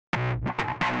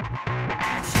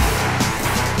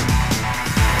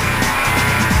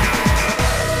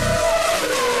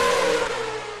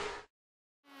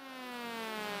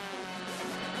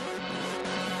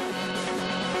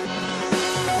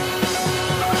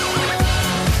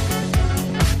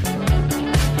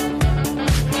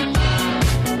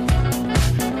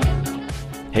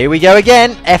Here we go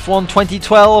again, F1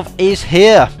 2012 is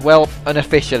here. Well,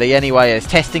 unofficially anyway, as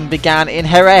testing began in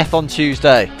Jerez on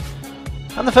Tuesday.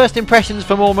 And the first impressions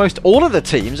from almost all of the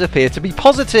teams appear to be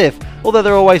positive, although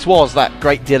there always was that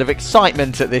great deal of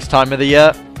excitement at this time of the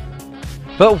year.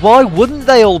 But why wouldn't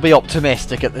they all be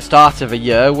optimistic at the start of a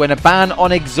year when a ban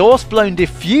on exhaust-blown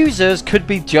diffusers could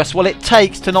be just what it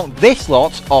takes to knock this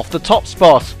lot off the top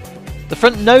spot? The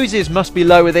front noses must be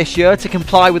lower this year to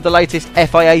comply with the latest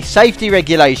FIA safety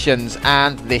regulations,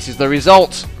 and this is the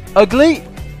result. Ugly?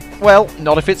 Well,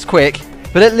 not if it's quick,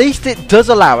 but at least it does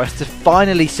allow us to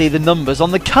finally see the numbers on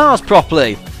the cars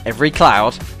properly. Every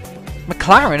cloud.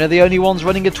 McLaren are the only ones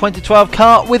running a 2012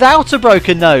 car without a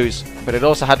broken nose, but it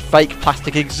also had fake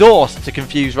plastic exhaust to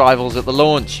confuse rivals at the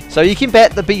launch. So you can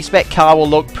bet the B-Spec car will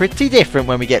look pretty different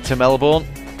when we get to Melbourne.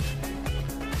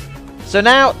 So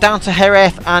now, down to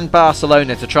Jerez and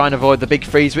Barcelona to try and avoid the big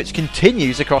freeze which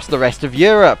continues across the rest of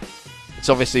Europe. It's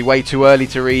obviously way too early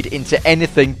to read into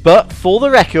anything, but for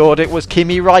the record, it was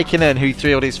Kimi Räikkönen who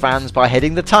thrilled his fans by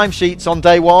heading the timesheets on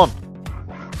day one.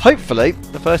 Hopefully,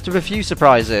 the first of a few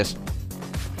surprises.